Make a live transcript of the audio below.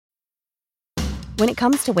When it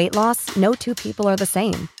comes to weight loss, no two people are the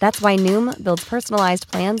same. That's why Noom builds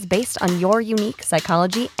personalized plans based on your unique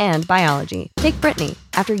psychology and biology. Take Brittany.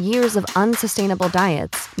 After years of unsustainable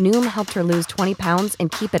diets, Noom helped her lose 20 pounds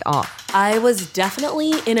and keep it off. I was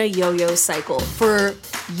definitely in a yo-yo cycle for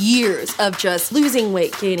years of just losing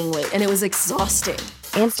weight, gaining weight, and it was exhausting.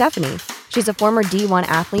 And Stephanie. She's a former D1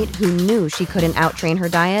 athlete who knew she couldn't outtrain her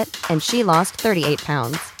diet, and she lost 38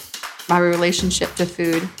 pounds. My relationship to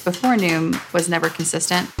food before Noom was never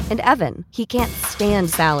consistent. And Evan, he can't stand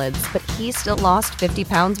salads, but he still lost 50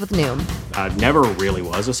 pounds with Noom. I never really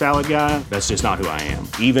was a salad guy. That's just not who I am.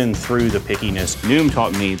 Even through the pickiness, Noom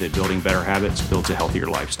taught me that building better habits builds a healthier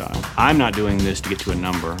lifestyle. I'm not doing this to get to a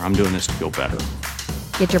number. I'm doing this to feel better.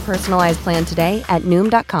 Get your personalized plan today at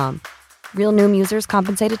Noom.com. Real Noom users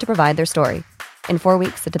compensated to provide their story. In 4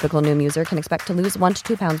 weeks, the typical Noom user can expect to lose 1 to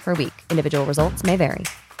 2 pounds per week. Individual results may vary.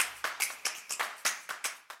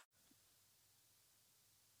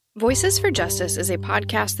 Voices for Justice is a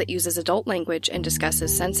podcast that uses adult language and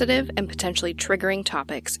discusses sensitive and potentially triggering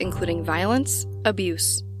topics, including violence,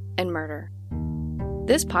 abuse, and murder.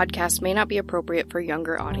 This podcast may not be appropriate for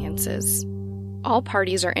younger audiences. All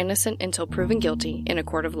parties are innocent until proven guilty in a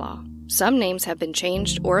court of law. Some names have been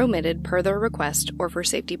changed or omitted per their request or for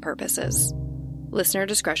safety purposes. Listener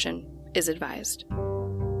discretion is advised.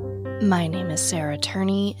 My name is Sarah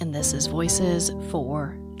Turney, and this is Voices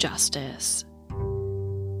for Justice.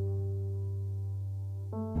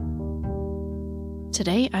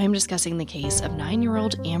 Today, I am discussing the case of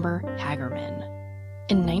 9-year-old Amber Hagerman.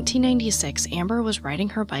 In 1996, Amber was riding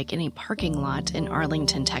her bike in a parking lot in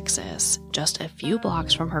Arlington, Texas, just a few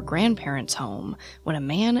blocks from her grandparents' home, when a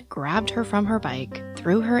man grabbed her from her bike,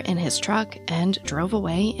 threw her in his truck, and drove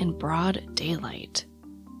away in broad daylight.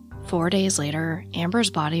 4 days later, Amber's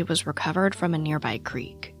body was recovered from a nearby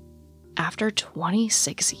creek. After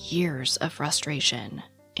 26 years of frustration,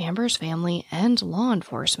 Amber's family and law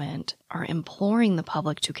enforcement are imploring the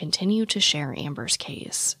public to continue to share Amber's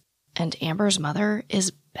case. And Amber's mother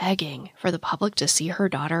is begging for the public to see her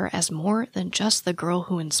daughter as more than just the girl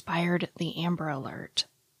who inspired the Amber Alert.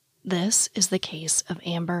 This is the case of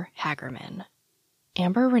Amber Hagerman.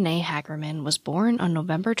 Amber Renee Hagerman was born on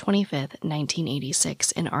November 25,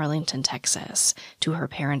 1986 in Arlington, Texas, to her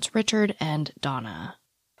parents Richard and Donna.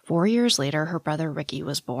 4 years later, her brother Ricky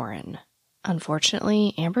was born.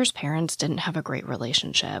 Unfortunately, Amber's parents didn't have a great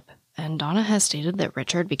relationship, and Donna has stated that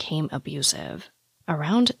Richard became abusive.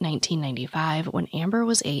 Around 1995, when Amber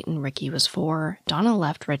was 8 and Ricky was 4, Donna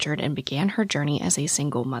left Richard and began her journey as a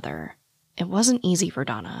single mother. It wasn't easy for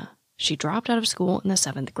Donna. She dropped out of school in the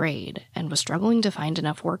 7th grade and was struggling to find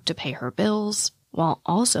enough work to pay her bills, while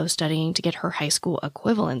also studying to get her high school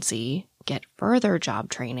equivalency, get further job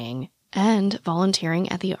training, and volunteering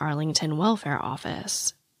at the Arlington Welfare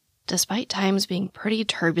Office. Despite times being pretty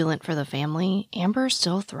turbulent for the family, Amber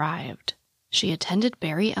still thrived. She attended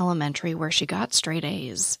Berry Elementary where she got straight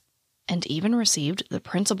A's, and even received the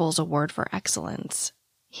Principal's Award for Excellence.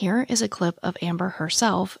 Here is a clip of Amber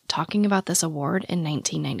herself talking about this award in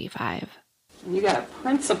 1995. You got a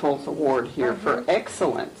Principal's Award here for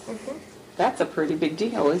excellence. That's a pretty big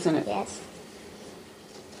deal, isn't it? Yes.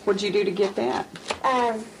 What'd you do to get that?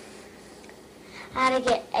 I had to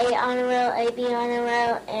get A on a row, A, B on a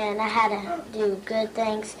row, and I had to do good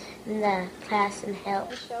things in the class and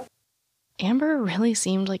help. Amber really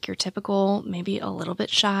seemed like your typical, maybe a little bit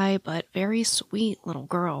shy, but very sweet little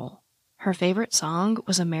girl. Her favorite song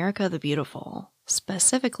was America the Beautiful,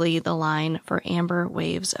 specifically the line For Amber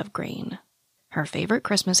Waves of Grain. Her favorite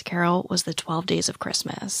Christmas carol was The 12 Days of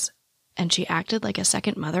Christmas, and she acted like a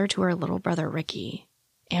second mother to her little brother Ricky.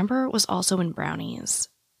 Amber was also in Brownies.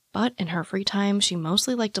 But in her free time, she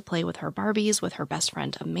mostly liked to play with her Barbies with her best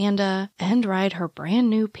friend Amanda and ride her brand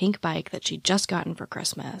new pink bike that she'd just gotten for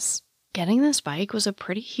Christmas. Getting this bike was a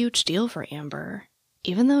pretty huge deal for Amber.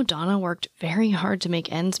 Even though Donna worked very hard to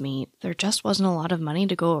make ends meet, there just wasn't a lot of money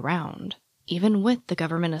to go around, even with the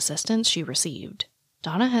government assistance she received.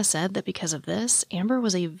 Donna has said that because of this, Amber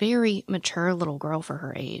was a very mature little girl for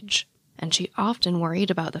her age, and she often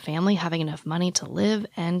worried about the family having enough money to live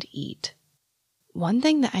and eat. One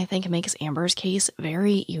thing that I think makes Amber's case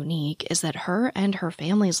very unique is that her and her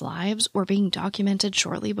family's lives were being documented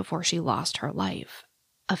shortly before she lost her life.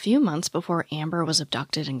 A few months before Amber was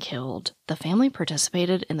abducted and killed, the family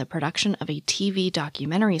participated in the production of a TV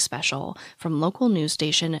documentary special from local news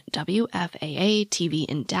station WFAA-TV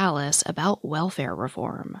in Dallas about welfare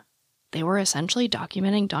reform. They were essentially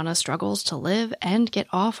documenting Donna's struggles to live and get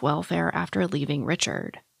off welfare after leaving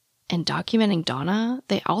Richard. In documenting Donna,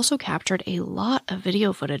 they also captured a lot of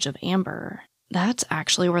video footage of Amber. That's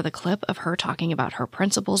actually where the clip of her talking about her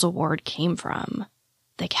principal's award came from.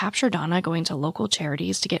 They capture Donna going to local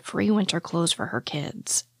charities to get free winter clothes for her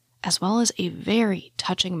kids, as well as a very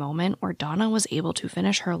touching moment where Donna was able to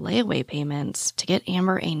finish her layaway payments to get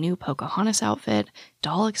Amber a new Pocahontas outfit,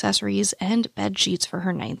 doll accessories, and bed sheets for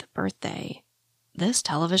her 9th birthday. This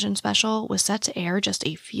television special was set to air just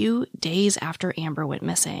a few days after Amber went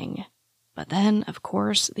missing. But then, of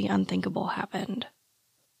course, the unthinkable happened.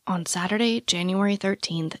 On Saturday, January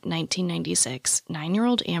 13th, 1996,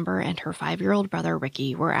 9-year-old Amber and her 5-year-old brother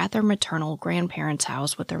Ricky were at their maternal grandparents'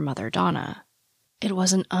 house with their mother Donna. It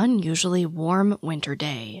was an unusually warm winter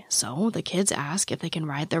day, so the kids ask if they can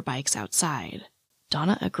ride their bikes outside.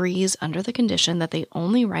 Donna agrees under the condition that they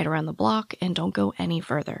only ride around the block and don't go any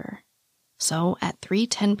further. So at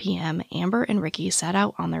 3:10 p.m., Amber and Ricky set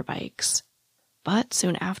out on their bikes. But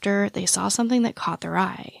soon after, they saw something that caught their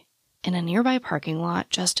eye. In a nearby parking lot,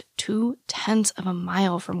 just 0.2 of a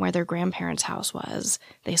mile from where their grandparents' house was,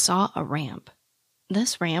 they saw a ramp.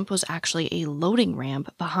 This ramp was actually a loading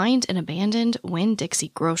ramp behind an abandoned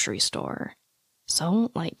Winn-Dixie grocery store. So,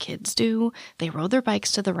 like kids do, they rode their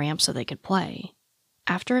bikes to the ramp so they could play.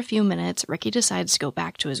 After a few minutes, Ricky decides to go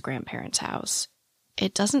back to his grandparents' house.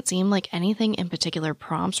 It doesn't seem like anything in particular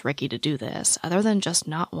prompts Ricky to do this, other than just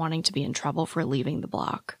not wanting to be in trouble for leaving the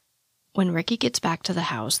block. When Ricky gets back to the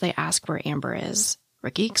house, they ask where Amber is.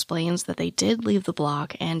 Ricky explains that they did leave the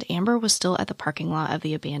block and Amber was still at the parking lot of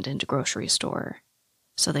the abandoned grocery store.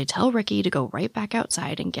 So they tell Ricky to go right back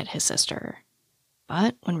outside and get his sister.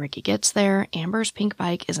 But when Ricky gets there, Amber's pink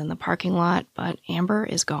bike is in the parking lot, but Amber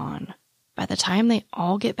is gone. By the time they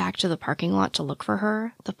all get back to the parking lot to look for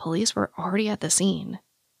her, the police were already at the scene,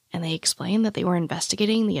 and they explain that they were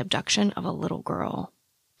investigating the abduction of a little girl.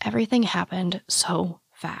 Everything happened so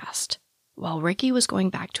fast. While Ricky was going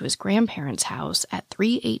back to his grandparents' house at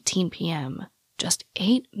 3:18 p.m., just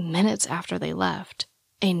 8 minutes after they left,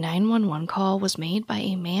 a 911 call was made by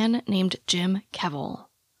a man named Jim Kevill.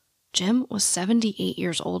 Jim was 78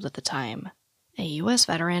 years old at the time, a U.S.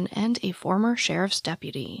 veteran and a former sheriff's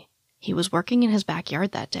deputy. He was working in his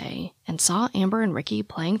backyard that day and saw Amber and Ricky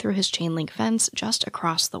playing through his chain link fence just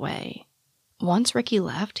across the way. Once Ricky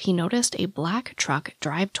left, he noticed a black truck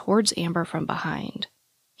drive towards Amber from behind.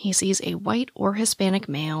 He sees a white or Hispanic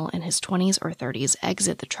male in his 20s or 30s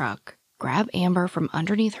exit the truck, grab Amber from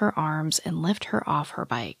underneath her arms, and lift her off her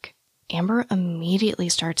bike. Amber immediately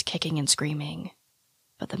starts kicking and screaming.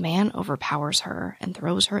 But the man overpowers her and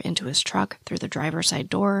throws her into his truck through the driver's side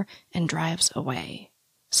door and drives away.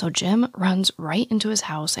 So Jim runs right into his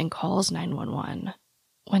house and calls 911.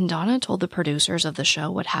 When Donna told the producers of the show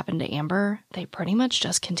what happened to Amber, they pretty much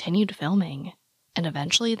just continued filming. And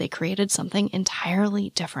eventually they created something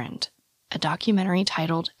entirely different, a documentary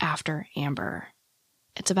titled After Amber.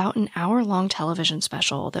 It's about an hour-long television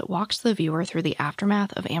special that walks the viewer through the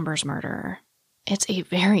aftermath of Amber's murder. It's a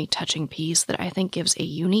very touching piece that I think gives a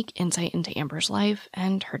unique insight into Amber's life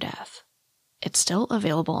and her death. It's still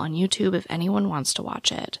available on YouTube if anyone wants to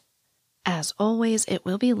watch it. As always, it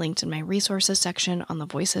will be linked in my resources section on the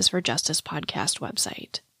Voices for Justice podcast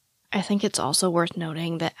website. I think it's also worth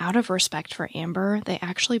noting that out of respect for Amber, they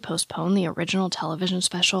actually postponed the original television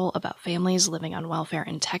special about families living on welfare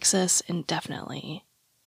in Texas indefinitely.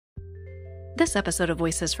 This episode of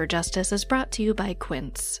Voices for Justice is brought to you by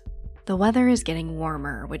Quince. The weather is getting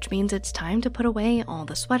warmer, which means it's time to put away all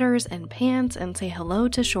the sweaters and pants and say hello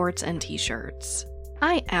to shorts and t-shirts.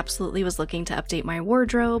 I absolutely was looking to update my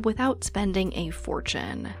wardrobe without spending a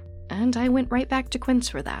fortune, and I went right back to Quince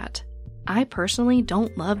for that. I personally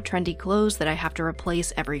don't love trendy clothes that I have to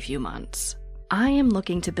replace every few months. I am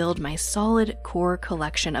looking to build my solid core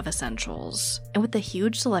collection of essentials, and with the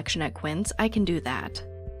huge selection at Quince, I can do that.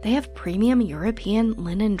 They have premium European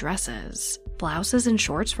linen dresses, blouses and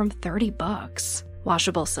shorts from $30,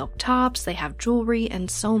 washable silk tops, they have jewelry, and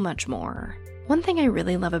so much more. One thing I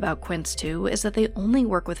really love about Quince too is that they only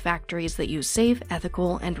work with factories that use safe,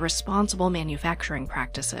 ethical, and responsible manufacturing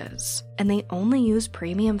practices. And they only use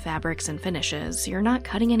premium fabrics and finishes, so you're not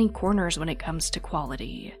cutting any corners when it comes to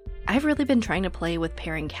quality. I've really been trying to play with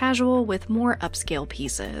pairing casual with more upscale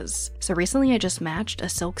pieces. So recently I just matched a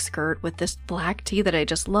silk skirt with this black tee that I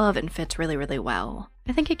just love and fits really, really well.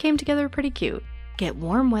 I think it came together pretty cute. Get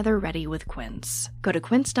warm weather ready with Quince. Go to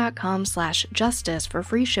quince.com/justice for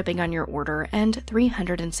free shipping on your order and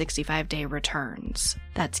 365-day returns.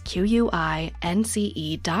 That's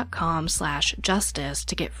QUINCE.com/justice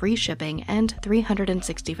to get free shipping and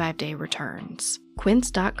 365-day returns.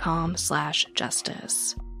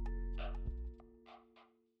 Quince.com/justice.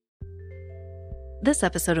 This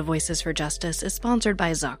episode of Voices for Justice is sponsored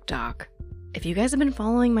by ZocDoc. If you guys have been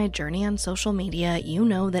following my journey on social media, you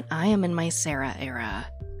know that I am in my Sarah era.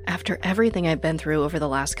 After everything I've been through over the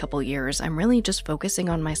last couple years, I'm really just focusing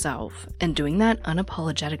on myself and doing that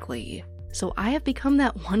unapologetically. So I have become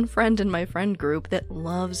that one friend in my friend group that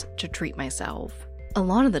loves to treat myself. A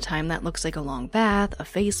lot of the time that looks like a long bath, a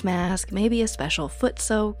face mask, maybe a special foot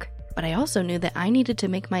soak, but I also knew that I needed to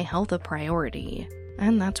make my health a priority.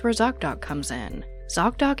 And that's where ZocDoc comes in.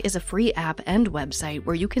 ZocDoc is a free app and website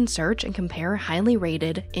where you can search and compare highly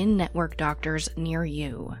rated, in-network doctors near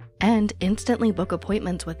you, and instantly book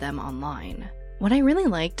appointments with them online. What I really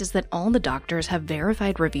liked is that all the doctors have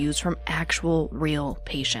verified reviews from actual, real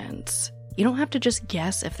patients. You don't have to just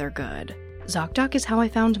guess if they're good. ZocDoc is how I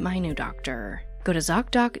found my new doctor. Go to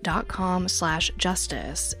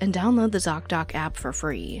ZocDoc.com/justice and download the ZocDoc app for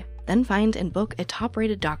free. Then find and book a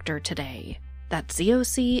top-rated doctor today. That's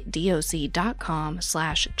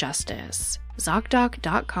ZocDoc.com/justice.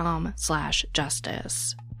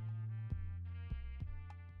 ZocDoc.com/justice.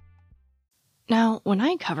 Now, when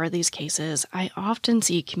I cover these cases, I often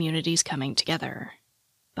see communities coming together.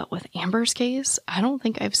 But with Amber's case, I don't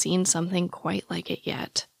think I've seen something quite like it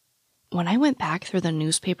yet. When I went back through the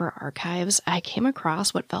newspaper archives, I came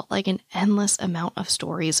across what felt like an endless amount of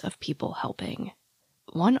stories of people helping.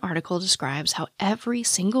 One article describes how every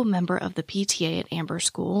single member of the PTA at Amber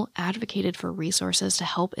School advocated for resources to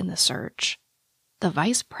help in the search. The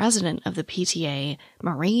vice president of the PTA,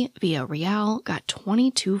 Marie Villarreal, got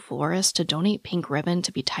 22 florists to donate pink ribbon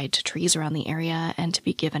to be tied to trees around the area and to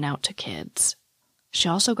be given out to kids. She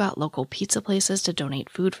also got local pizza places to donate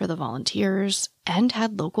food for the volunteers, and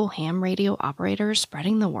had local ham radio operators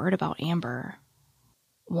spreading the word about Amber.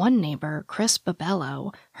 One neighbor, Chris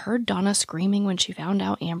Babello, heard Donna screaming when she found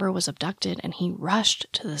out Amber was abducted, and he rushed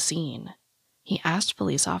to the scene. He asked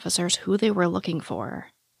police officers who they were looking for,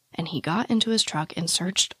 and he got into his truck and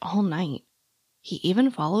searched all night. He even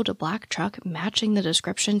followed a black truck matching the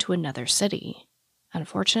description to another city.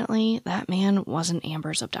 Unfortunately, that man wasn't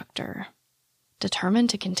Amber's abductor. Determined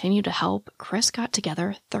to continue to help, Chris got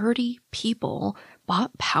together 30 people,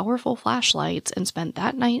 bought powerful flashlights, and spent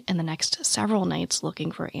that night and the next several nights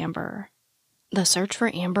looking for Amber. The search for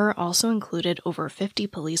Amber also included over 50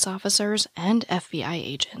 police officers and FBI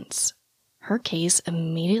agents. Her case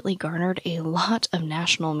immediately garnered a lot of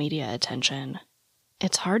national media attention.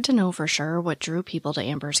 It's hard to know for sure what drew people to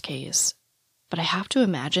Amber's case, but I have to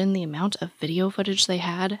imagine the amount of video footage they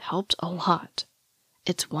had helped a lot.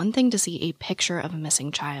 It's one thing to see a picture of a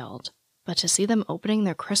missing child, but to see them opening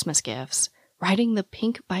their Christmas gifts, riding the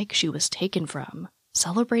pink bike she was taken from,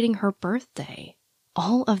 celebrating her birthday,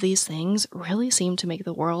 all of these things really seem to make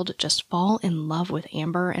the world just fall in love with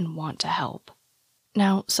Amber and want to help.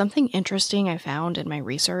 Now, something interesting I found in my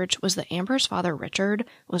research was that Amber's father, Richard,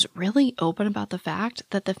 was really open about the fact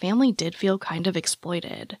that the family did feel kind of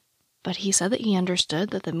exploited. But he said that he understood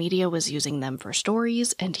that the media was using them for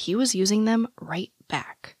stories, and he was using them right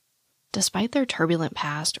back. Despite their turbulent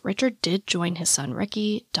past, Richard did join his son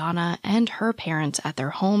Ricky, Donna, and her parents at their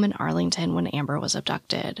home in Arlington when Amber was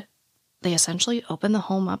abducted. They essentially opened the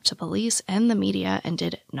home up to police and the media and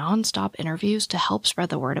did non-stop interviews to help spread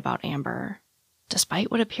the word about Amber. Despite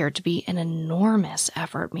what appeared to be an enormous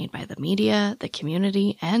effort made by the media, the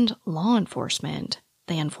community, and law enforcement,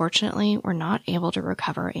 they unfortunately were not able to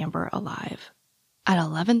recover Amber alive. At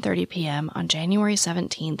 11:30 p.m. on January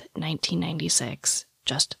 17, 1996,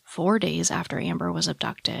 just 4 days after Amber was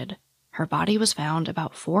abducted, her body was found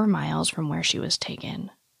about 4 miles from where she was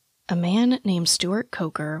taken. A man named Stuart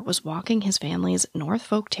Coker was walking his family's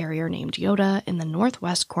Norfolk Terrier named Yoda in the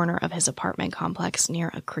northwest corner of his apartment complex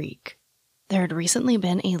near a creek. There had recently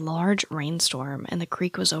been a large rainstorm and the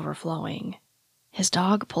creek was overflowing. His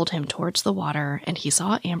dog pulled him towards the water, and he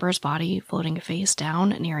saw Amber's body floating face down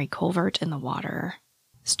near a culvert in the water.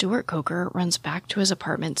 Stuart Coker runs back to his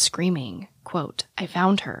apartment screaming, quote, I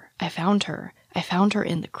found her, I found her, I found her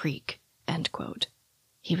in the creek, end quote.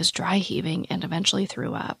 He was dry heaving and eventually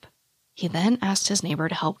threw up. He then asked his neighbor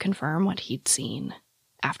to help confirm what he'd seen.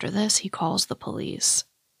 After this, he calls the police.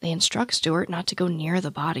 They instruct Stuart not to go near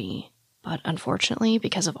the body. But unfortunately,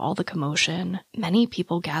 because of all the commotion, many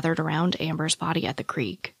people gathered around Amber's body at the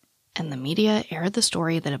creek, and the media aired the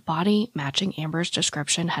story that a body matching Amber's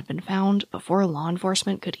description had been found before law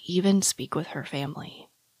enforcement could even speak with her family.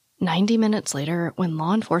 90 minutes later, when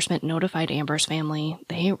law enforcement notified Amber's family,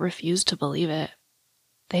 they refused to believe it.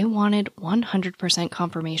 They wanted 100%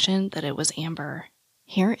 confirmation that it was Amber.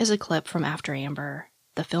 Here is a clip from after Amber.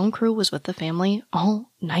 The film crew was with the family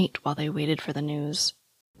all night while they waited for the news.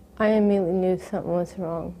 I immediately knew something was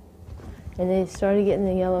wrong, and they started getting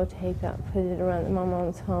the yellow tape out, put it around my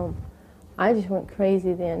mom's home. I just went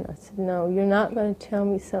crazy then. I said, no, you're not going to tell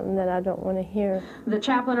me something that I don't want to hear. The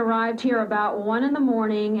chaplain arrived here about 1 in the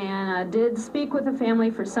morning and did speak with the family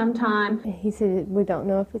for some time. He said, we don't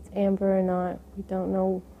know if it's Amber or not. We don't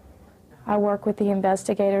know. I work with the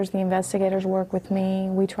investigators. The investigators work with me.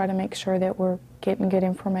 We try to make sure that we're getting good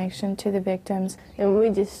information to the victims. And we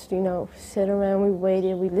just, sit around, we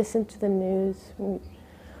waited, we listened to the news. We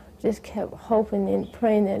just kept hoping and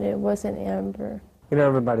praying that it wasn't Amber.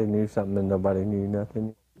 Everybody knew something and nobody knew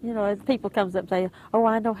nothing. As people comes up and say, oh,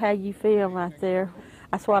 I know how you feel right there.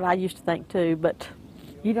 That's what I used to think too, but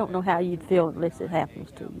you don't know how you'd feel unless it happens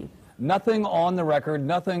to you. Nothing on the record,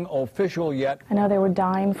 nothing official yet. I know they were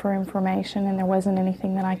dying for information and there wasn't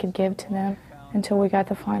anything that I could give to them until we got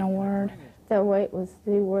the final word. That wait was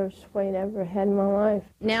the worst wait I ever had in my life.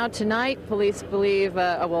 Now tonight, police believe,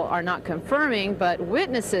 are not confirming, but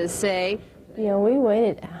witnesses say we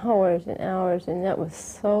waited hours and hours, and that was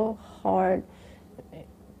so hard.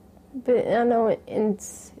 But I know in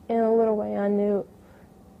a little way I knew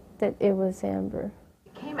that it was Amber.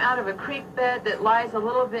 It came out of a creek bed that lies a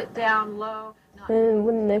little bit down low. And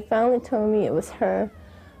when they finally told me it was her,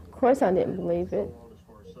 of course I didn't believe it.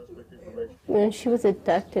 When she was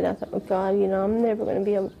abducted, I thought, oh God, I'm never going to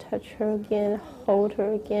be able to touch her again, hold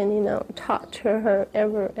her again, talk to her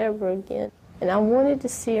ever again. And I wanted to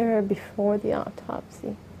see her before the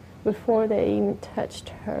autopsy, before they even touched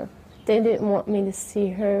her. They didn't want me to see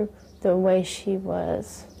her the way she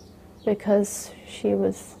was because she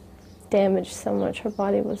was damaged so much. Her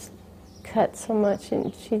body was cut so much,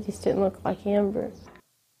 and she just didn't look like Amber.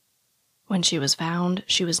 When she was found,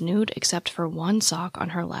 she was nude except for one sock on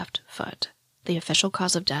her left foot. The official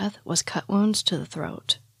cause of death was cut wounds to the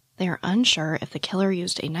throat. They are unsure if the killer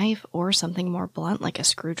used a knife or something more blunt like a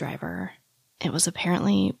screwdriver. It was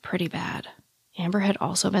apparently pretty bad. Amber had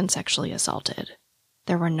also been sexually assaulted.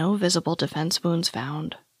 There were no visible defense wounds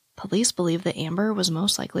found. Police believe that Amber was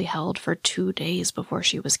most likely held for 2 days before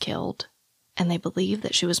she was killed, and they believe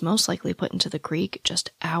that she was most likely put into the creek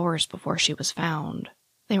just hours before she was found.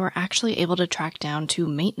 They were actually able to track down 2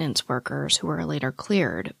 maintenance workers who were later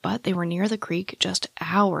cleared, but they were near the creek just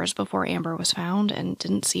hours before Amber was found and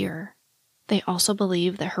didn't see her. They also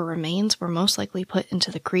believe that her remains were most likely put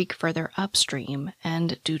into the creek further upstream,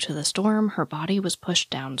 and due to the storm, her body was pushed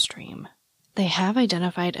downstream. They have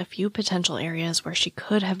identified a few potential areas where she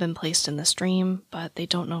could have been placed in the stream, but they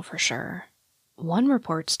don't know for sure. One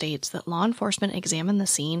report states that law enforcement examined the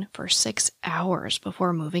scene for 6 hours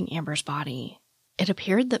before moving Amber's body. It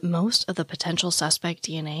appeared that most of the potential suspect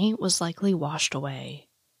DNA was likely washed away,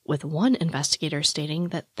 with one investigator stating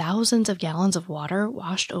that thousands of gallons of water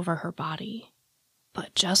washed over her body.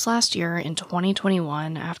 But just last year, in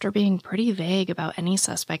 2021, after being pretty vague about any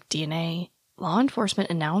suspect DNA, law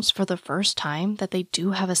enforcement announced for the first time that they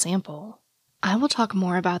do have a sample. I will talk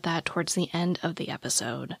more about that towards the end of the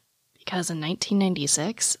episode, because in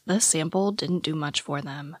 1996, this sample didn't do much for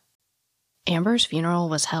them. Amber's funeral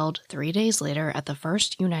was held 3 days later at the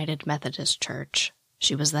First United Methodist Church.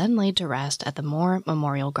 She was then laid to rest at the Moore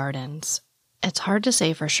Memorial Gardens. It's hard to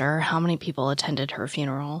say for sure how many people attended her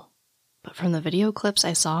funeral, but from the video clips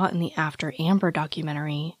I saw in the After Amber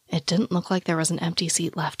documentary, it didn't look like there was an empty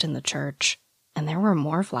seat left in the church, and there were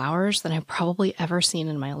more flowers than I've probably ever seen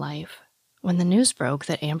in my life. When the news broke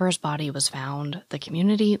that Amber's body was found, the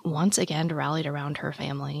community once again rallied around her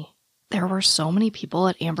family. There were so many people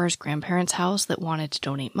at Amber's grandparents' house that wanted to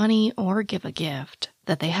donate money or give a gift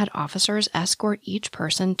that they had officers escort each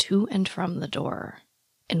person to and from the door.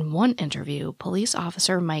 In one interview, police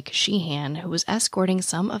officer Mike Sheehan, who was escorting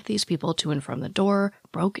some of these people to and from the door,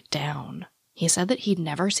 broke down. He said that he'd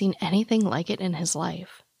never seen anything like it in his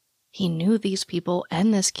life. He knew these people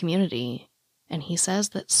and this community, and he says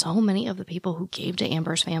that so many of the people who gave to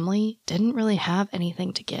Amber's family didn't really have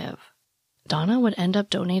anything to give. Donna would end up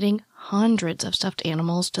donating hundreds of stuffed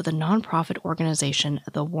animals to the nonprofit organization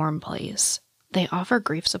The Warm Place. They offer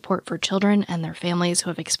grief support for children and their families who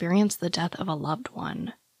have experienced the death of a loved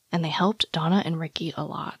one, and they helped Donna and Ricky a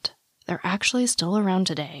lot. They're actually still around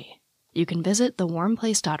today. You can visit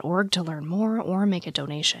thewarmplace.org to learn more or make a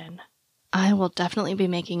donation. I will definitely be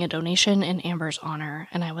making a donation in Amber's honor,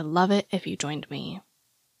 and I would love it if you joined me.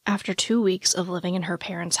 After 2 weeks of living in her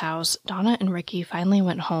parents' house, Donna and Ricky finally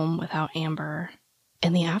went home without Amber.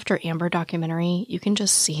 In the After Amber documentary, you can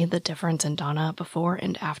just see the difference in Donna before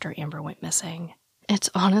and after Amber went missing. It's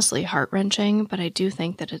honestly heart-wrenching, but I do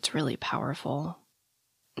think that it's really powerful.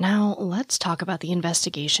 Now, let's talk about the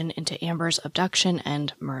investigation into Amber's abduction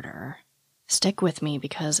and murder. Stick with me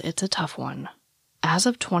because it's a tough one. As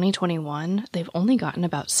of 2021, they've only gotten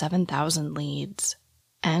about 7,000 leads.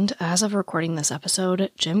 And as of recording this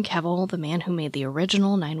episode, Jim Kevill, the man who made the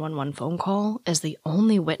original 911 phone call, is the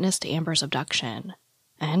only witness to Amber's abduction,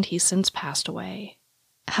 and he's since passed away.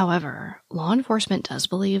 However, law enforcement does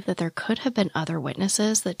believe that there could have been other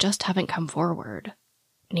witnesses that just haven't come forward.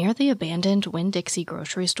 Near the abandoned Winn-Dixie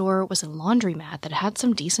grocery store was a laundromat that had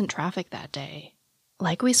some decent traffic that day.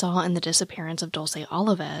 Like we saw in the disappearance of Dulce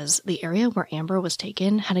Olives, the area where Amber was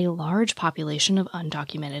taken had a large population of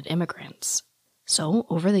undocumented immigrants. So,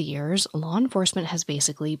 over the years, law enforcement has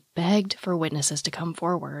basically begged for witnesses to come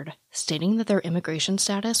forward, stating that their immigration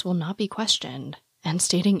status will not be questioned, and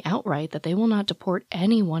stating outright that they will not deport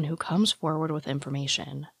anyone who comes forward with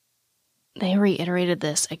information. They reiterated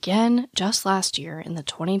this again just last year in the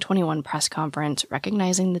 2021 press conference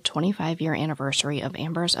recognizing the 25-year anniversary of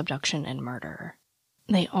Amber's abduction and murder.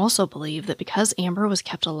 They also believe that because Amber was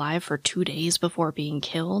kept alive for 2 days before being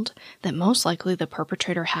killed, that most likely the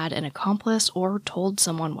perpetrator had an accomplice or told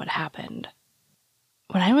someone what happened.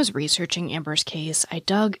 When I was researching Amber's case, I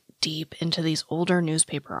dug deep into these older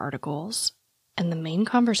newspaper articles, and the main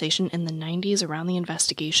conversation in the 90s around the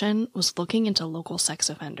investigation was looking into local sex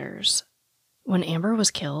offenders. When Amber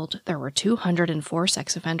was killed, there were 204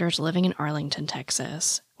 sex offenders living in Arlington,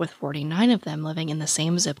 Texas, with 49 of them living in the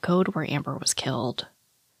same zip code where Amber was killed.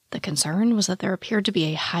 The concern was that there appeared to be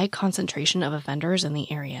a high concentration of offenders in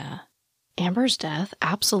the area. Amber's death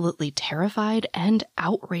absolutely terrified and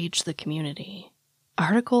outraged the community.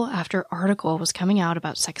 Article after article was coming out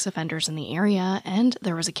about sex offenders in the area, and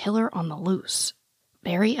there was a killer on the loose.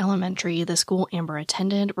 Berry Elementary, the school Amber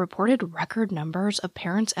attended, reported record numbers of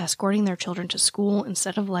parents escorting their children to school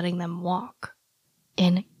instead of letting them walk.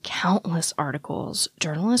 In countless articles,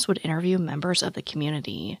 journalists would interview members of the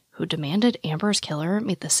community who demanded Amber's killer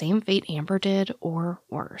meet the same fate Amber did, or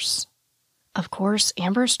worse. Of course,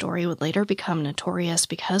 Amber's story would later become notorious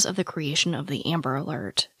because of the creation of the Amber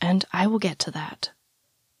Alert, and I will get to that.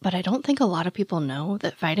 But I don't think a lot of people know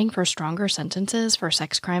that fighting for stronger sentences for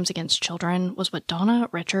sex crimes against children was what Donna,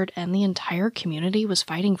 Richard, and the entire community was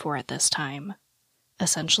fighting for at this time.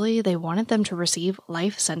 Essentially, they wanted them to receive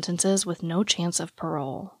life sentences with no chance of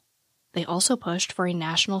parole. They also pushed for a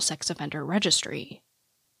national sex offender registry.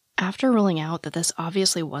 After ruling out that this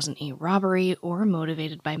obviously wasn't a robbery or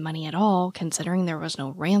motivated by money at all, considering there was no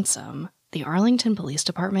ransom, the Arlington Police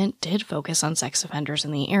Department did focus on sex offenders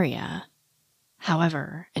in the area.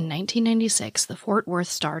 However, in 1996, the Fort Worth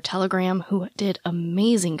Star-Telegram, who did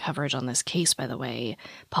amazing coverage on this case by the way,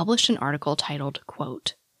 published an article titled,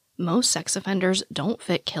 quote, "Most sex offenders don't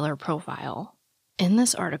fit killer profile." In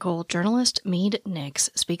this article, journalist Meade Nix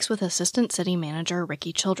speaks with Assistant City Manager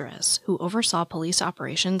Ricky Childress, who oversaw police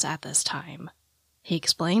operations at this time. He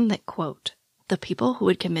explained that, quote, "The people who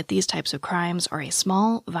would commit these types of crimes are a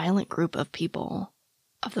small, violent group of people.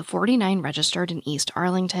 Of the 49 registered in East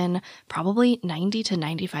Arlington, probably 90 to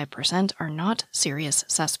 95% are not serious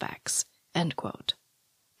suspects," end quote.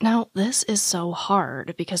 Now, this is so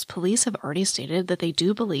hard because police have already stated that they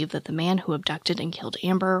do believe that the man who abducted and killed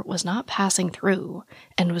Amber was not passing through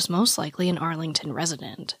and was most likely an Arlington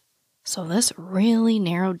resident. So this really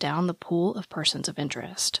narrowed down the pool of persons of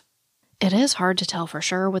interest. It is hard to tell for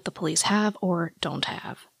sure what the police have or don't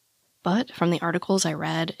have. But from the articles I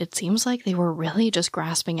read, it seems like they were really just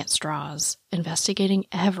grasping at straws, investigating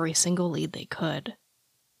every single lead they could.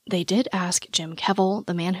 They did ask Jim Kevill,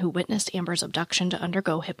 the man who witnessed Amber's abduction, to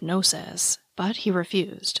undergo hypnosis, but he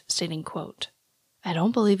refused, stating, quote, "I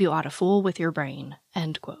don't believe you ought to fool with your brain,"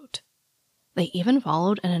 end quote. They even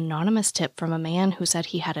followed an anonymous tip from a man who said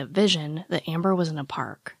he had a vision that Amber was in a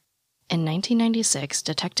park. In 1996,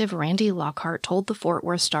 Detective Randy Lockhart told the Fort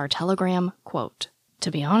Worth Star-Telegram, quote, "To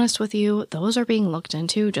be honest with you, those are being looked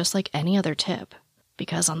into just like any other tip.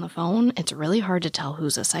 Because on the phone, it's really hard to tell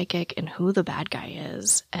who's a psychic and who the bad guy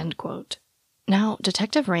is," end quote. Now,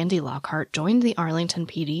 Detective Randy Lockhart joined the Arlington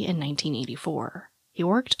PD in 1984. He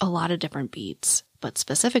worked a lot of different beats, but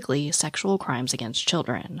specifically sexual crimes against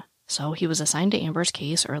children, so he was assigned to Amber's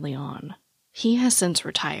case early on. He has since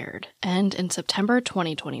retired, and in September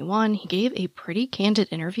 2021, he gave a pretty candid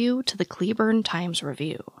interview to the Cleburne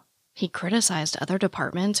Times-Review. He criticized other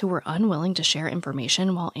departments who were unwilling to share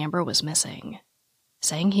information while Amber was missing,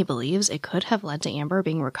 saying he believes it could have led to Amber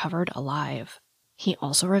being recovered alive. He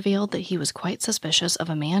also revealed that he was quite suspicious of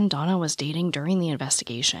a man Donna was dating during the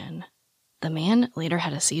investigation. The man later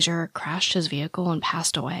had a seizure, crashed his vehicle, and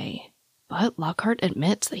passed away. But Lockhart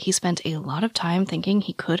admits that he spent a lot of time thinking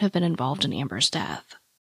he could have been involved in Amber's death.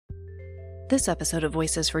 This episode of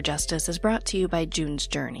Voices for Justice is brought to you by June's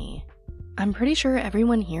Journey. I'm pretty sure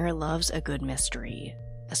everyone here loves a good mystery,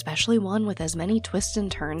 especially one with as many twists and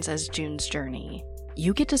turns as June's Journey.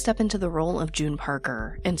 You get to step into the role of June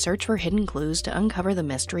Parker and search for hidden clues to uncover the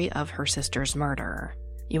mystery of her sister's murder.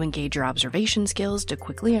 You engage your observation skills to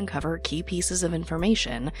quickly uncover key pieces of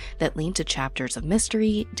information that lead to chapters of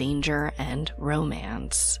mystery, danger, and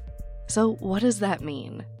romance. So what does that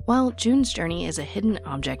mean? Well, June's Journey is a hidden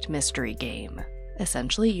object mystery game.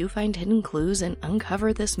 Essentially, you find hidden clues and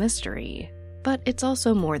uncover this mystery. But it's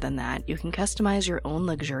also more than that. You can customize your own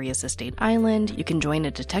luxurious estate island, you can join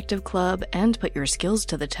a detective club, and put your skills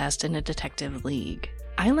to the test in a detective league.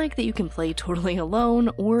 I like that you can play totally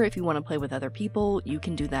alone, or if you want to play with other people, you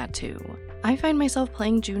can do that too. I find myself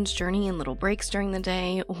playing June's Journey in little breaks during the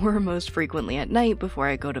day, or most frequently at night before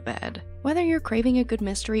I go to bed. Whether you're craving a good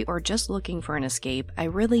mystery or just looking for an escape, I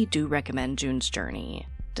really do recommend June's Journey.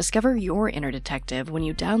 Discover your inner detective when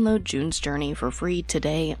you download June's Journey for free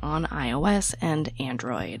today on iOS and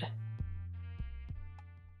Android.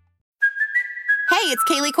 Hey, it's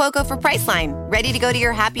Kaylee Cuoco for Priceline. Ready to go to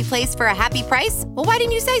your happy place for a happy price? Well, why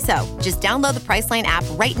didn't you say so? Just download the Priceline app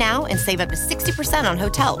right now and save up to 60% on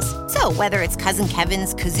hotels. So whether it's Cousin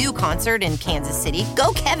Kevin's Kazoo Concert in Kansas City,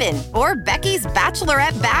 go Kevin, or Becky's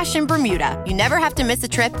Bachelorette Bash in Bermuda, you never have to miss a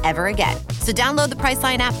trip ever again. So download the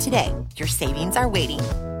Priceline app today. Your savings are waiting.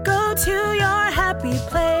 Go to your happy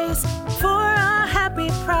place for a happy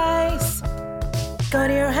price. Go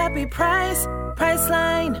to your happy price,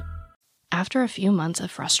 Priceline. After a few months of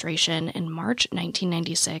frustration, in March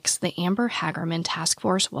 1996, the Amber Hagerman Task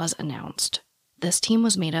Force was announced. This team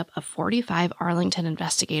was made up of 45 Arlington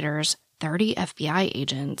investigators, 30 FBI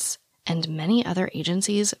agents, and many other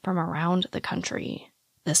agencies from around the country.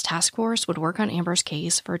 This task force would work on Amber's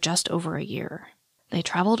case for just over a year. They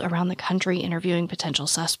traveled around the country interviewing potential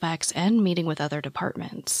suspects and meeting with other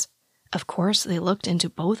departments. Of course, they looked into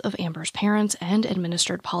both of Amber's parents and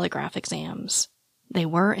administered polygraph exams. They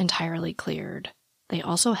were entirely cleared. They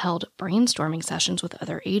also held brainstorming sessions with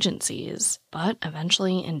other agencies, but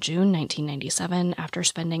eventually in June 1997, after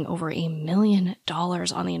spending over $1 million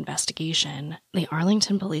on the investigation, the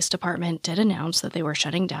Arlington Police Department did announce that they were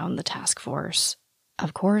shutting down the task force.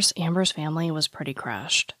 Of course, Amber's family was pretty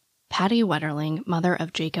crushed. Patty Wetterling, mother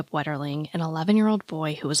of Jacob Wetterling, an 11-year-old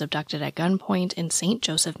boy who was abducted at gunpoint in St.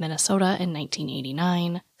 Joseph, Minnesota in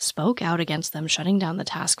 1989, spoke out against them shutting down the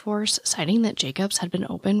task force, citing that Jacob's had been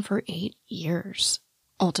open for 8 years.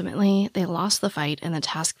 Ultimately, they lost the fight and the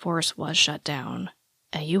task force was shut down.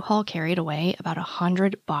 A U-Haul carried away about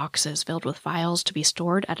 100 boxes filled with files to be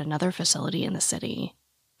stored at another facility in the city.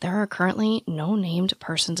 There are currently no named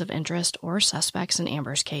persons of interest or suspects in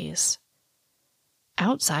Amber's case.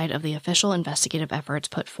 Outside of the official investigative efforts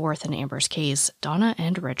put forth in Amber's case, Donna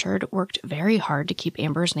and Richard worked very hard to keep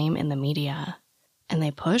Amber's name in the media, and they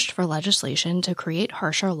pushed for legislation to create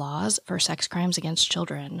harsher laws for sex crimes against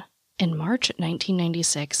children. In March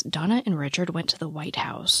 1996, Donna and Richard went to the White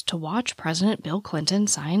House to watch President Bill Clinton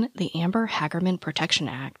sign the Amber Hagerman Protection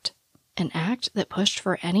Act, an act that pushed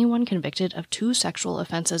for anyone convicted of 2 sexual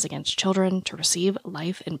offenses against children to receive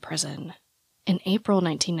life in prison. In April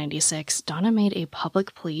 1996, Donna made a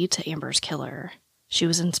public plea to Amber's killer. She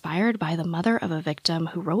was inspired by the mother of a victim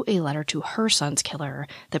who wrote a letter to her son's killer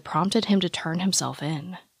that prompted him to turn himself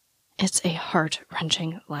in. It's a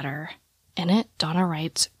heart-wrenching letter. In it, Donna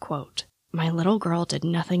writes, quote, "My little girl did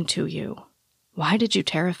nothing to you. Why did you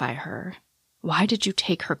terrify her? Why did you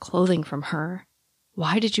take her clothing from her?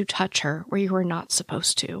 Why did you touch her where you were not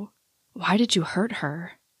supposed to? Why did you hurt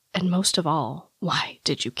her? And most of all, why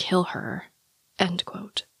did you kill her?" End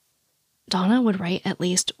quote. Donna would write at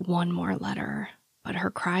least one more letter, but her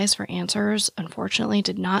cries for answers unfortunately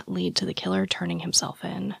did not lead to the killer turning himself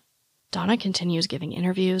in. Donna continues giving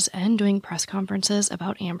interviews and doing press conferences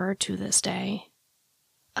about Amber to this day.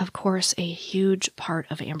 Of course, a huge part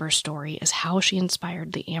of Amber's story is how she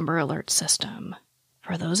inspired the Amber Alert system.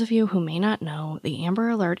 For those of you who may not know, the Amber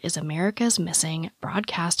Alert is America's missing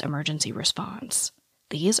broadcast emergency response.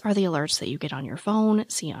 These are the alerts that you get on your phone,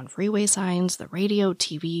 see on freeway signs, the radio,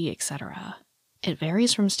 TV, etc. It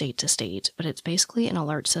varies from state to state, but it's basically an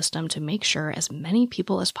alert system to make sure as many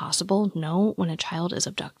people as possible know when a child is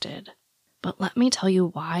abducted. But let me tell you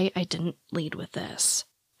why I didn't lead with this.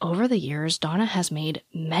 Over the years, Donna has made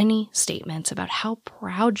many statements about how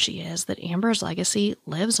proud she is that Amber's legacy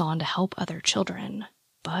lives on to help other children.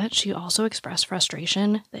 But she also expressed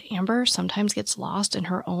frustration that Amber sometimes gets lost in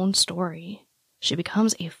her own story. She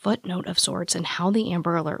becomes a footnote of sorts in how the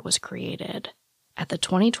Amber Alert was created. At the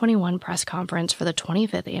 2021 press conference for the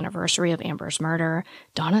 25th anniversary of Amber's murder,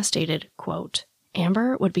 Donna stated, quote,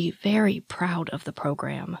 "Amber would be very proud of the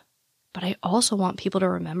program. But I also want people to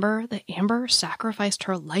remember that Amber sacrificed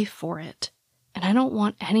her life for it, and I don't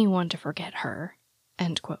want anyone to forget her."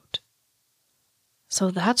 End quote. So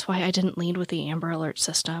that's why I didn't lead with the Amber Alert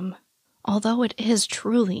system. Although it is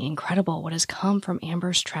truly incredible what has come from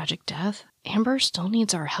Amber's tragic death, Amber still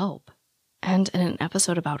needs our help. And in an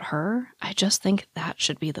episode about her, I just think that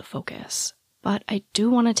should be the focus. But I do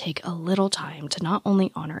want to take a little time to not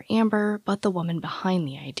only honor Amber, but the woman behind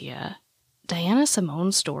the idea. Diana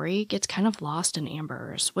Simone's story gets kind of lost in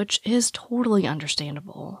Amber's, which is totally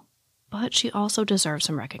understandable. But she also deserves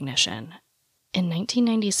some recognition. In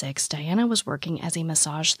 1996, Diana was working as a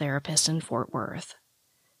massage therapist in Fort Worth.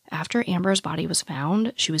 After Amber's body was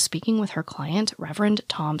found, she was speaking with her client, Reverend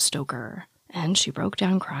Tom Stoker, and she broke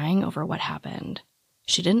down crying over what happened.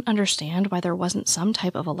 She didn't understand why there wasn't some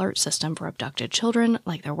type of alert system for abducted children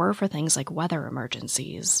like there were for things like weather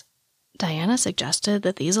emergencies. Diana suggested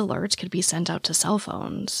that these alerts could be sent out to cell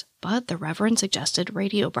phones, but the Reverend suggested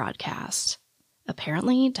radio broadcasts.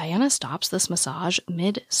 Apparently, Diana stops this massage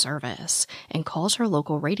mid-service and calls her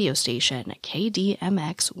local radio station,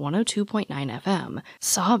 KDMX 102.9 FM,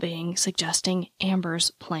 sobbing, suggesting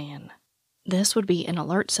Amber's plan. This would be an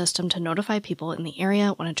alert system to notify people in the area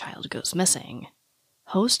when a child goes missing.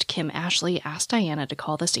 Host Kim Ashley asked Diana to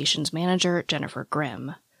call the station's manager, Jennifer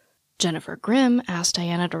Grimm. Jennifer Grimm asked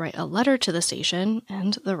Diana to write a letter to the station,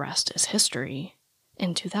 and the rest is history.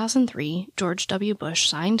 In 2003, George W. Bush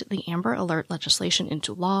signed the Amber Alert legislation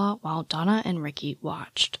into law while Donna and Ricky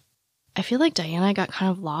watched. I feel like Diana got kind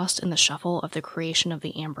of lost in the shuffle of the creation of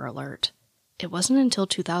the Amber Alert. It wasn't until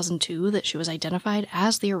 2002 that she was identified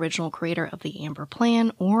as the original creator of the Amber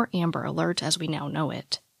Plan, or Amber Alert as we now know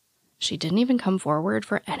it. She didn't even come forward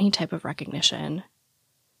for any type of recognition.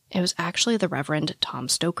 It was actually the Reverend Tom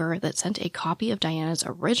Stoker that sent a copy of Diana's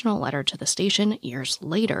original letter to the station years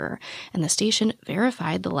later, and the station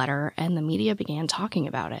verified the letter and the media began talking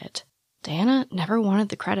about it. Diana never wanted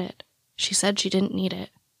the credit. She said she didn't need it.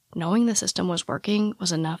 Knowing the system was working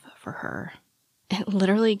was enough for her. It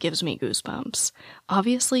literally gives me goosebumps.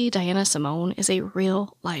 Obviously, Diana Simone is a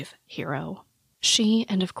real-life hero. She,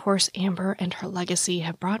 and of course Amber and her legacy,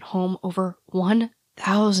 have brought home over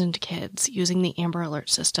 1,000 kids using the Amber Alert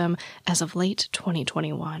system as of late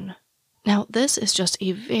 2021. Now, this is just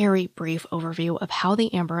a very brief overview of how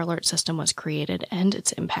the Amber Alert system was created and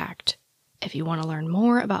its impact. If you want to learn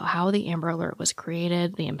more about how the Amber Alert was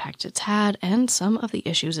created, the impact it's had, and some of the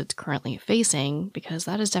issues it's currently facing, because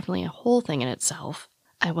that is definitely a whole thing in itself,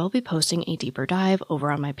 I will be posting a deeper dive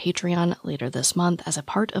over on my Patreon later this month as a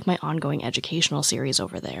part of my ongoing educational series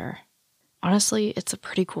over there. Honestly, it's a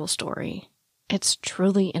pretty cool story. It's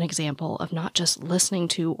truly an example of not just listening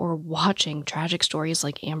to or watching tragic stories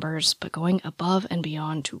like Amber's, but going above and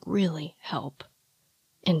beyond to really help.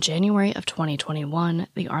 In January of 2021,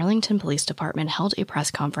 the Arlington Police Department held a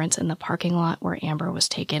press conference in the parking lot where Amber was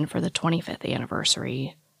taken for the 25th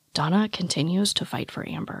anniversary. Donna continues to fight for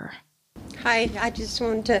Amber. Hi, I just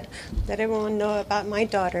wanted to let everyone know about my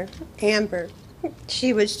daughter, Amber.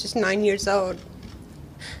 She was just 9 years old.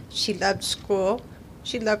 She loved school.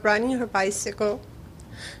 She loved riding her bicycle.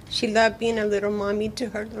 She loved being a little mommy to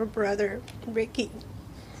her little brother, Ricky.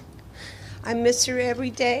 I miss her every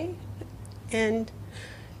day, and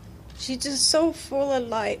she's just so full of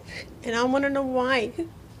life, and I want to know why.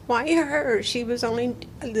 Why her? She was only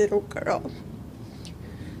a little girl.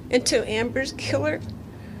 And to Amber's killer,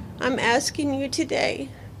 I'm asking you today,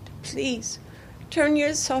 please, turn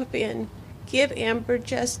yourself in. Give Amber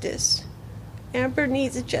justice. Amber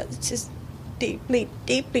needs justice, deeply,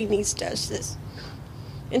 deeply needs justice.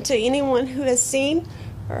 And to anyone who has seen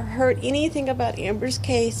or heard anything about Amber's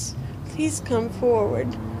case, please come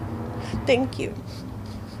forward. Thank you.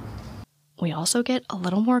 We also get a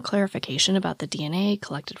little more clarification about the DNA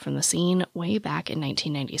collected from the scene way back in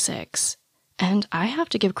 1996. And I have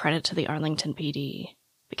to give credit to the Arlington PD,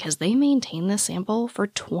 because they maintained this sample for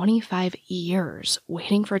 25 years,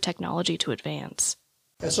 waiting for technology to advance.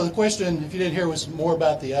 And so the question, if you didn't hear, was more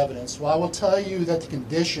about the evidence. Well, I will tell you that the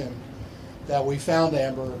condition that we found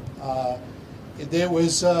Amber, it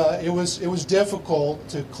was difficult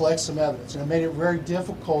to collect some evidence, and it made it very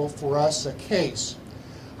difficult for us a case.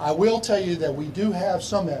 I will tell you that we do have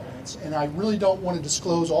some evidence, and I really don't want to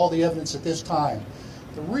disclose all the evidence at this time.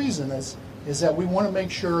 The reason is that we want to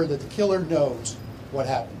make sure that the killer knows what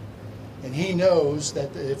happened. And he knows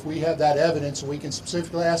that if we have that evidence, we can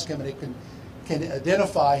specifically ask him and it can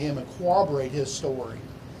identify him and corroborate his story.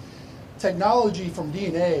 Technology from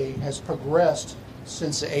DNA has progressed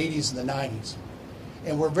since the 80s and the 90s.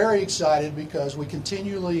 And we're very excited because we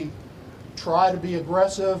continually try to be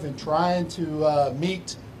aggressive and trying to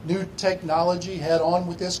meet new technology head on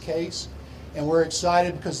with this case. And we're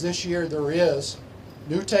excited because this year there is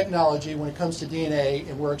new technology when it comes to DNA,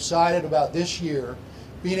 and we're excited about this year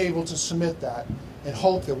being able to submit that. and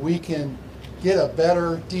hope that we can get a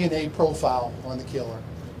better DNA profile on the killer.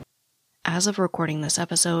 As of recording this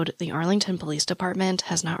episode, the Arlington Police Department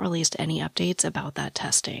has not released any updates about that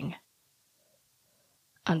testing.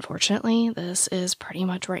 Unfortunately, this is pretty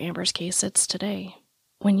much where Amber's case sits today.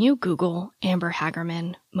 When you Google Amber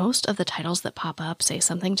Hagerman, most of the titles that pop up say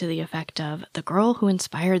something to the effect of "the girl who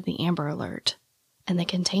inspired the Amber Alert," and they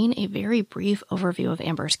contain a very brief overview of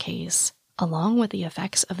Amber's case, along with the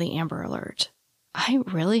effects of the Amber Alert. I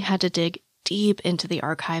really had to dig deep into the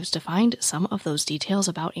archives to find some of those details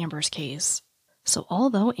about Amber's case. So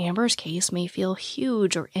although Amber's case may feel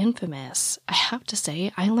huge or infamous, I have to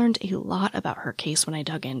say I learned a lot about her case when I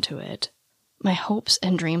dug into it. My hopes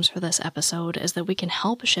and dreams for this episode is that we can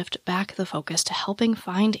help shift back the focus to helping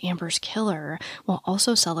find Amber's killer while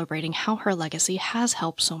also celebrating how her legacy has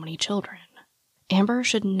helped so many children. Amber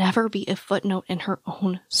should never be a footnote in her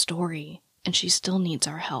own story, and she still needs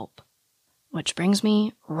our help. Which brings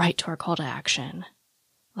me right to our call to action.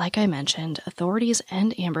 Like I mentioned, authorities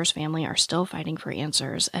and Amber's family are still fighting for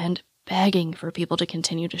answers and begging for people to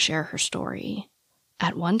continue to share her story.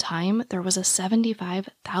 At one time, there was a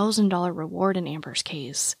 $75,000 reward in Amber's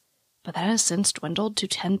case, but that has since dwindled to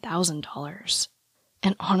 $10,000.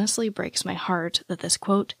 And honestly breaks my heart that this,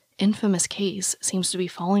 quote, infamous case seems to be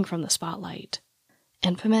falling from the spotlight.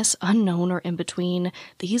 Infamous, unknown, or in between,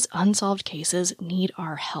 these unsolved cases need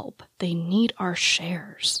our help. They need our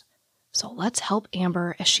shares. So let's help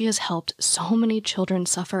Amber as she has helped so many children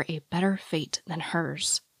suffer a better fate than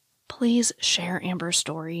hers. Please share Amber's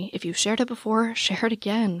story. If you've shared it before, share it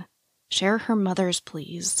again. Share her mother's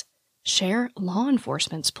pleas. Share law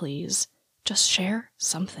enforcement's pleas. Just share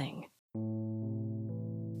something.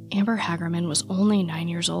 Amber Hagerman was only 9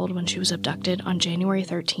 years old when she was abducted on January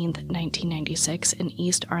 13th, 1996 in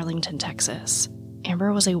East Arlington, Texas.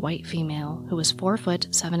 Amber was a white female who was 4 foot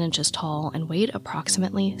 7 inches tall and weighed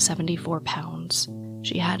approximately 74 pounds.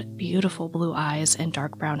 She had beautiful blue eyes and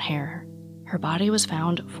dark brown hair. Her body was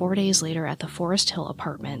found 4 days later at the Forest Hill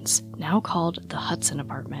Apartments, now called the Hudson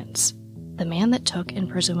Apartments. The man that took and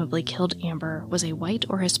presumably killed Amber was a white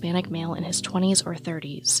or Hispanic male in his 20s or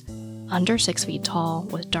 30s, under 6 feet tall,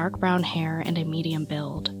 with dark brown hair and a medium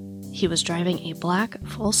build. He was driving a black,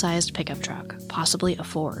 full-sized pickup truck, possibly a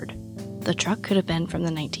Ford. The truck could have been from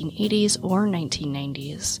the 1980s or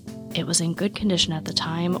 1990s. It was in good condition at the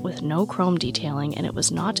time, with no chrome detailing, and it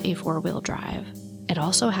was not a four-wheel drive. It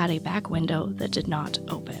also had a back window that did not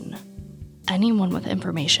open. Anyone with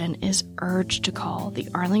information is urged to call the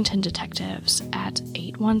Arlington detectives at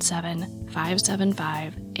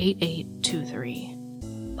 817-575-8823.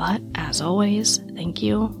 But, as always, thank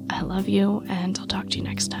you, I love you, and I'll talk to you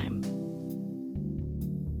next time.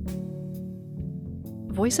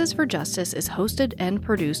 Voices for Justice is hosted and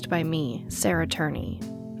produced by me, Sarah Turney.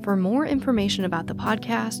 For more information about the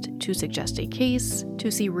podcast, to suggest a case, to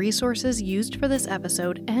see resources used for this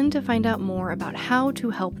episode, and to find out more about how to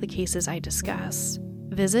help the cases I discuss,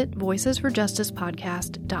 visit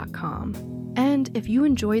voicesforjusticepodcast.com. And if you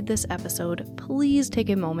enjoyed this episode, please take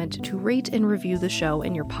a moment to rate and review the show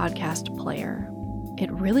in your podcast player.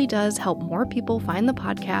 It really does help more people find the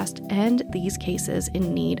podcast and these cases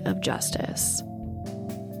in need of justice.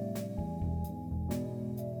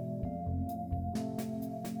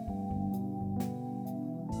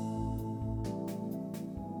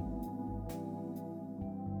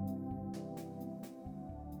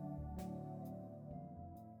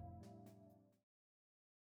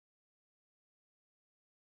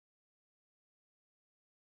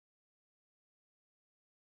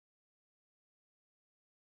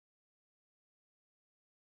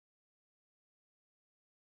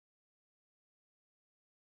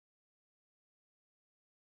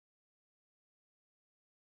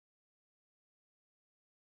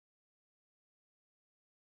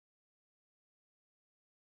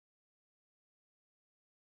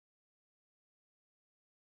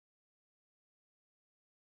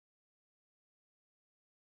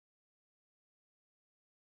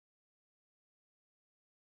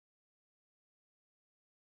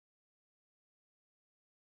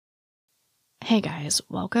 Hey guys,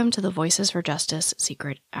 welcome to the Voices for Justice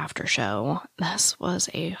Secret After Show. This was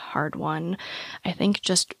a hard one. I think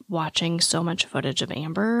just watching so much footage of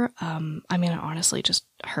Amber, it honestly just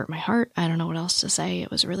hurt my heart. I don't know what else to say. It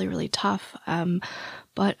was really, really tough.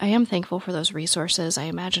 But I am thankful for those resources. I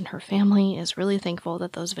imagine her family is really thankful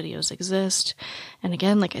that those videos exist. And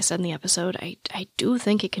again, like I said in the episode, I do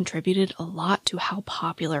think it contributed a lot to how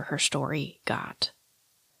popular her story got.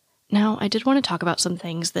 Now, I did want to talk about some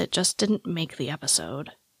things that just didn't make the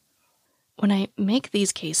episode. When I make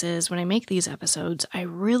these cases, when I make these episodes, I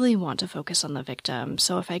really want to focus on the victim.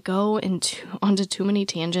 So if I go onto too many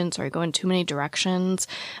tangents or I go in too many directions,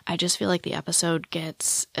 I just feel like the episode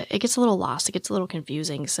gets a little lost. It gets a little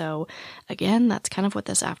confusing. So again, that's kind of what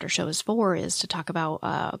this after show is for, is to talk about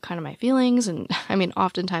kind of my feelings. And I mean,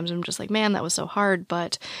 oftentimes I'm just like, man, that was so hard.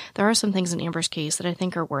 But there are some things in Amber's case that I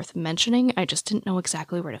think are worth mentioning. I just didn't know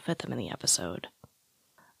exactly where to fit them in the episode.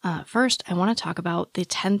 First, I want to talk about the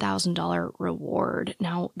 $10,000 reward.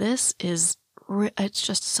 Now, this is, it's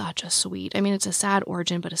just such a sweet, I mean, it's a sad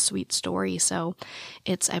origin, but a sweet story. So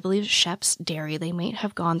it's, I believe, Shep's Dairy. They might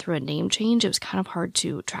have gone through a name change. It was kind of hard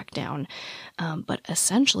to track down. But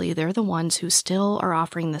essentially, they're the ones who still are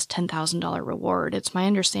offering this $10,000 reward. It's my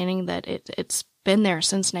understanding that it's been there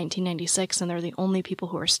since 1996, and they're the only people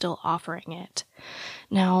who are still offering it.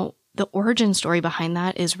 Now, the origin story behind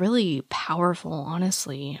that is really powerful,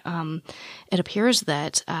 honestly. It appears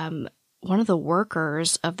that one of the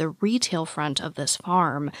workers of the retail front of this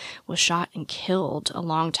farm was shot and killed a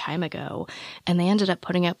long time ago, and they ended up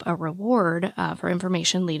putting up a reward for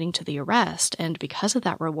information leading to the arrest. And because of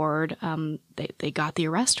that reward, they got the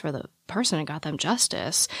arrest for the person and got them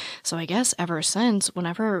justice. So I guess ever since,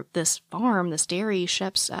 whenever this farm, this dairy,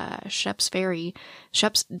 Shep's Dairy,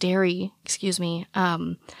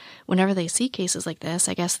 whenever they see cases like this,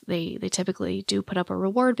 I guess they typically do put up a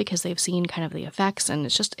reward because they've seen kind of the effects. And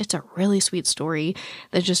it's a really sweet story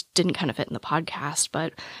that just didn't kind of fit in the podcast.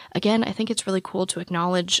 But again, I think it's really cool to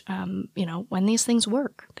acknowledge, when these things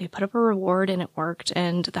work. They put up a reward and it worked,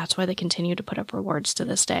 and that's why they continue to put up rewards to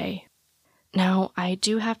this day. Now, I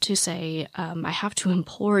do have to say, I have to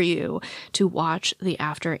implore you to watch the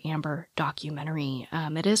After Amber documentary.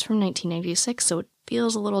 It is from 1996, so it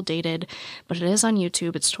feels a little dated, but it is on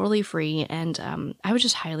YouTube. It's totally free, and I would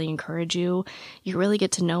just highly encourage you. You really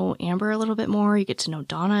get to know Amber a little bit more. You get to know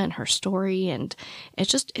Donna and her story, and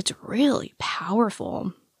it's really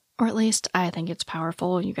powerful. Or at least I think it's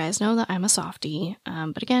powerful. You guys know that I'm a softie,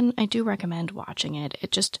 but again, I do recommend watching it.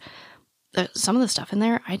 Some of the stuff in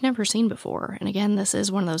there I'd never seen before. And again, this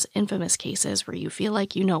is one of those infamous cases where you feel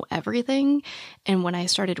like you know everything. And when I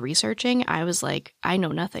started researching, I was like, I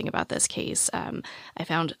know nothing about this case. I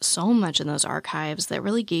found so much in those archives that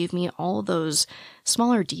really gave me all those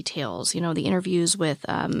smaller details, the interviews with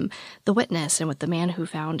the witness and with the man who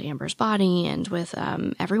found Amber's body and with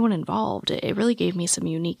everyone involved. It really gave me some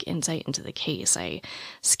unique insight into the case. I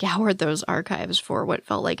scoured those archives for what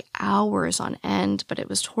felt like hours on end, but it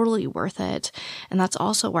was totally worth it. And that's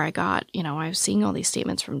also where I got, I was seeing all these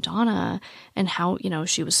statements from Donna and how,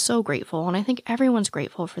 she was so grateful. And I think everyone's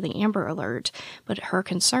grateful for the Amber Alert, but her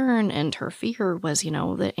concern and her fear was,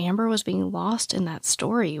 that Amber was being lost in that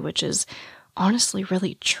story, which is honestly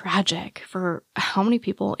really tragic for how many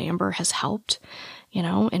people Amber has helped,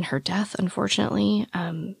 in her death, unfortunately.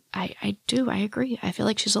 I agree. I feel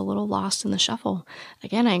like she's a little lost in the shuffle.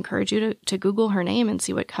 Again, I encourage you to Google her name and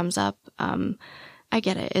see what comes up. I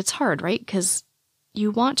get it. It's hard, right? Because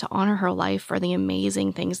you want to honor her life for the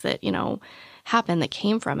amazing things that, happened that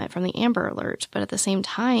came from it, from the Amber Alert. But at the same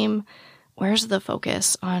time, where's the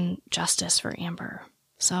focus on justice for Amber?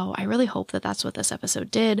 So I really hope that that's what this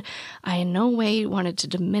episode did. I in no way wanted to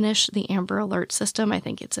diminish the Amber Alert system. I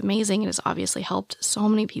think it's amazing. It has obviously helped so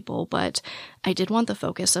many people, but I did want the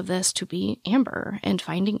focus of this to be Amber and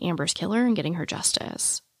finding Amber's killer and getting her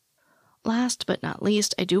justice. Last but not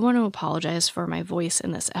least, I do want to apologize for my voice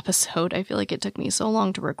in this episode. I feel like it took me so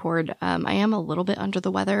long to record. I am a little bit under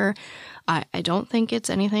the weather. I don't think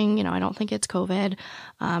it's anything, I don't think it's COVID.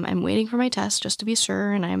 I'm waiting for my test just to be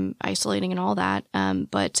sure, and I'm isolating and all that.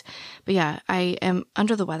 But yeah, I am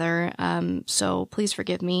under the weather. So please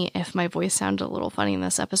forgive me if my voice sounded a little funny in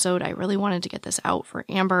this episode. I really wanted to get this out for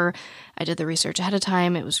Amber. I did the research ahead of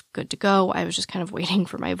time. It was good to go. I was just kind of waiting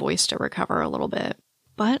for my voice to recover a little bit.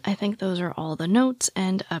 But I think those are all the notes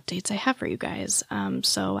and updates I have for you guys.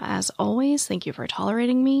 So as always, thank you for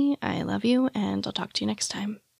tolerating me. I love you, and I'll talk to you next time.